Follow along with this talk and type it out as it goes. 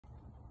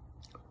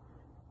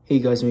Hey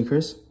guys, me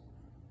Chris.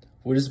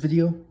 For this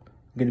video, I'm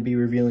going to be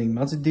revealing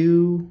Mountain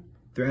Dew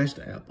Thrashed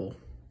Apple.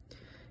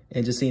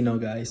 And just so you know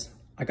guys,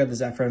 I got this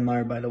at Fred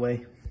Meyer, by the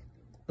way,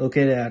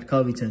 located at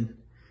Covington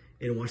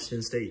in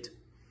Washington State.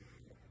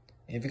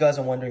 And if you guys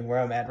are wondering where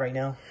I'm at right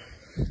now,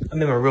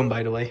 I'm in my room,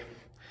 by the way.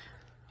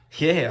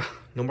 Yeah,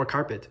 no more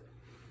carpet.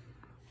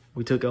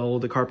 We took all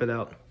the carpet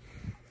out.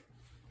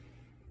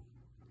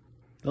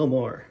 No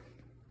more.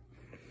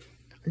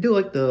 I do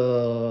like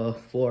the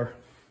floor.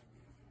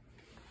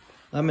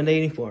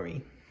 Laminating for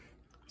me.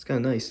 It's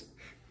kind of nice.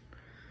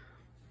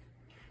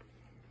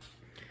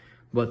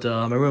 But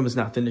my room is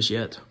not finished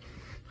yet.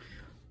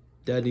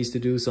 Dad needs to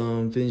do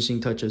some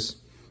finishing touches.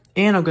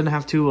 And I'm gonna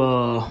have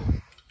to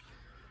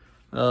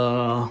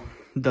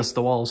dust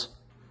the walls.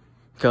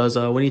 Because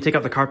when you take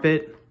out the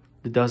carpet,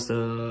 the dust, I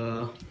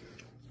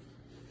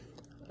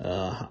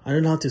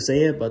don't know how to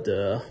say it, but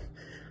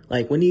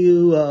like when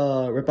you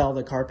rip out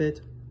the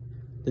carpet,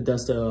 the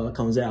dust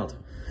comes out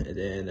and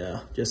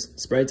then just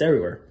spreads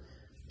everywhere.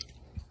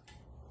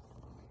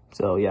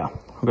 So yeah,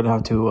 I'm gonna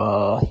have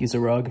to use a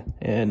rug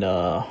and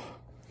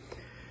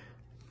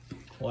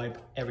wipe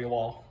every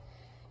wall.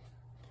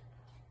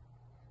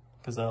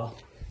 Because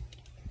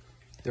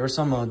there's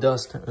some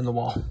dust in the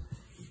wall.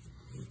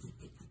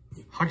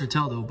 Hard to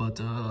tell though, but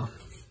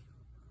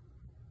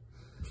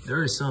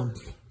there is some.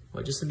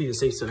 But just to be the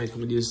safe side,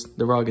 I'm gonna use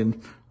the rug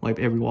and wipe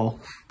every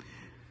wall.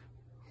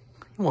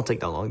 It won't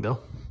take that long though.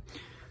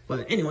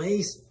 But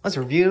anyways, let's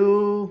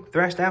review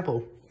Thrashed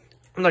Apple.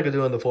 I'm not gonna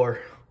do it on the floor.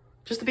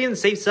 Just to be on the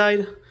safe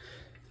side,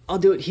 I'll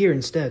do it here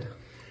instead.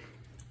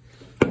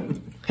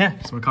 Yeah,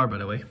 it's my car, by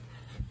the way.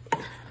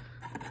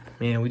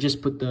 Man, we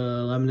just put the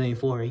laminating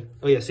flooring.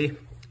 Oh yeah, see?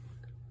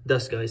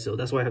 Dust, guys, so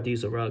that's why I have to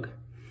use a rug.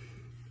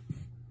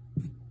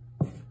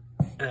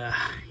 Yeah,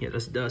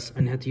 that's dust.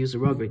 I have to use the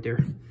rug right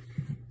there.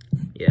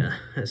 Yeah,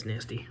 that's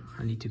nasty.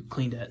 I need to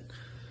clean that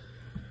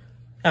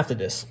after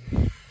this.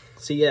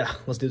 So yeah,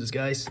 let's do this,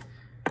 guys.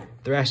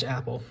 Thrashed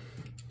Apple.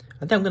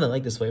 I think I'm gonna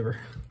like this flavor.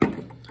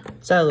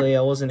 Sadly,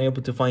 I wasn't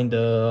able to find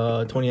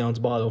the 20-ounce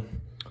bottle.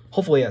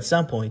 Hopefully, at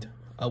some point,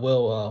 I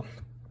will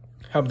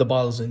have the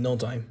bottles in no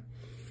time.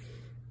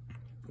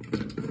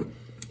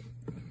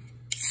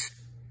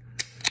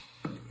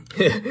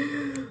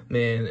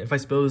 Man, if I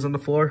spill this on the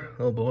floor,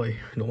 oh boy,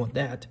 I don't want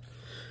that.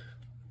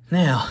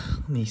 Now,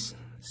 let me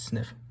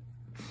sniff.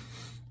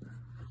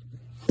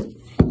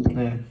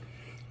 Man,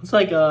 it's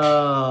like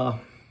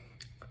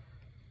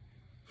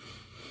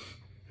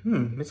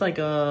it's like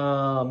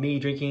me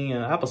drinking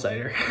apple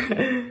cider.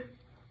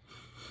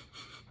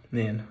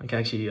 Man, I can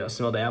actually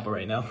smell the apple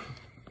right now.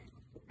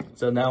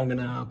 So now I'm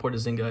gonna pour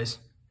this in, guys.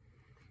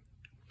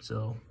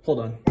 So hold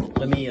on,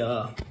 let me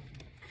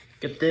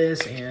get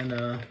this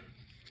and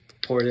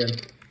pour it in.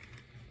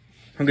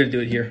 I'm gonna do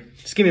it here.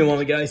 Just give me a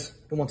moment, guys.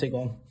 It won't take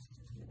long.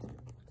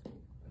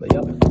 But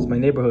yep, it's my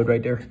neighborhood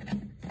right there.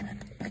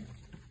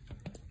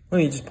 Let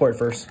me just pour it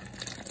first.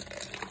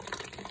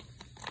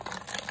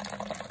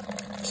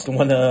 Just don't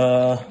want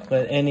to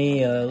let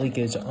any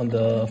leakage on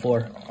the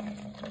floor.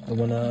 Don't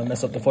want to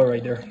mess up the floor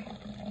right there.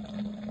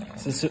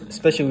 So,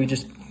 especially we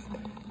just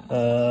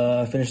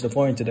finished the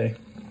flooring today.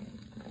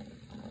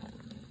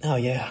 Oh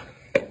yeah.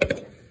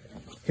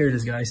 Here it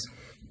is, guys.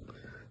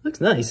 Looks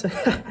nice.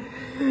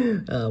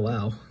 Oh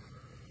wow.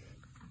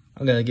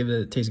 I'm gonna give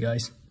it a taste,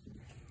 guys.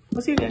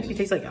 Let's see if it actually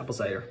tastes like apple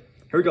cider.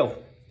 Here we go.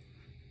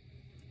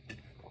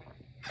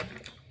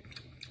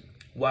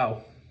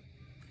 Wow.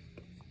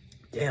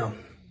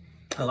 Damn.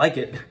 I like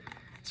it.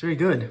 It's very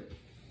good.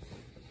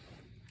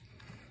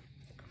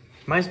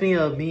 Reminds me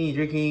of me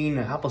drinking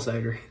apple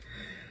cider.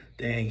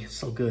 Dang, it's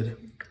so good.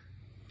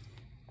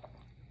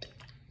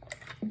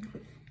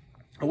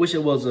 I wish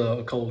it was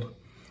cold,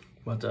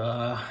 but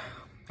I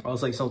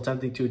was like so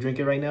tempting to drink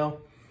it right now,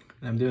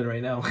 and I'm doing it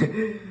right now.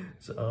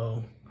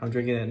 So I'm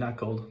drinking it not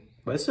cold,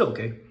 but it's still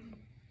okay.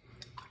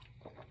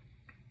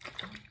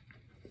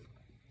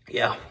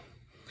 Yeah.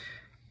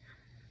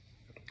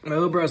 My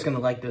little brother's gonna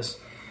like this.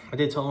 I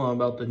did tell him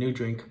about the new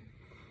drink,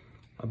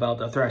 about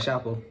the Thrashed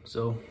Apple,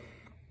 so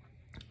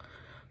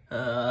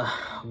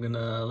I'm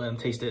gonna let him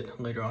taste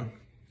it later on.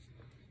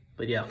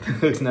 But yeah,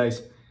 it looks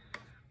nice.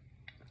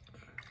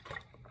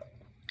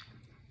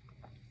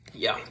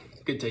 Yeah,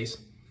 good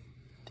taste.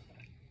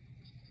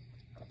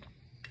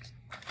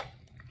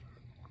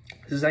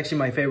 This is actually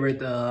my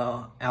favorite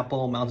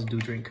apple Mountain Dew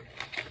drink.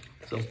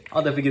 So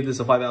I'll definitely give this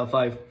a 5 out of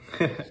 5.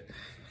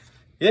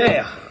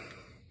 Yeah.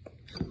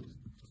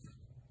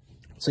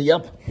 So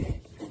yep.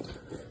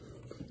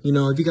 You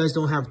know, if you guys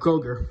don't have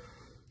Kroger,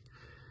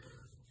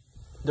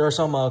 there are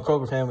some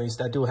Kroger families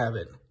that do have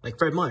it. Like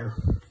Fred Meyer,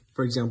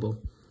 for example.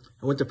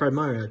 I went to Fred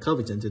Meyer at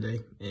Covington today,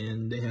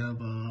 and they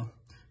have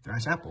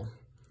Thrashed Apple.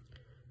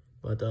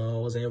 But I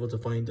wasn't able to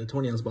find the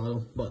 20-ounce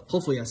bottle. But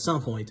hopefully at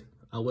some point,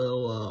 I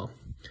will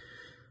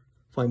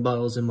find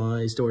bottles in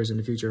my stores in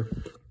the future.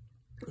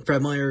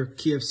 Fred Meyer,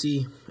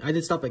 KFC. I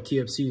did stop at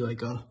KFC,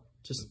 like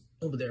just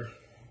over there.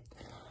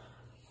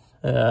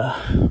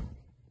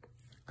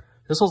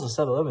 This was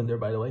a 7-Eleven there,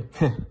 by the way.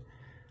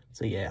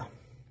 So yeah.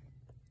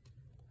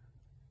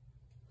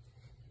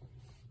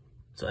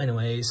 So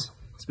anyways,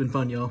 it's been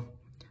fun, yo.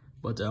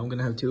 But I'm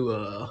gonna have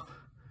to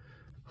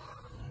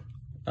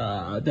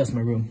dust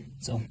my room.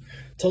 So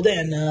till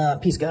then,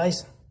 peace,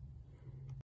 guys.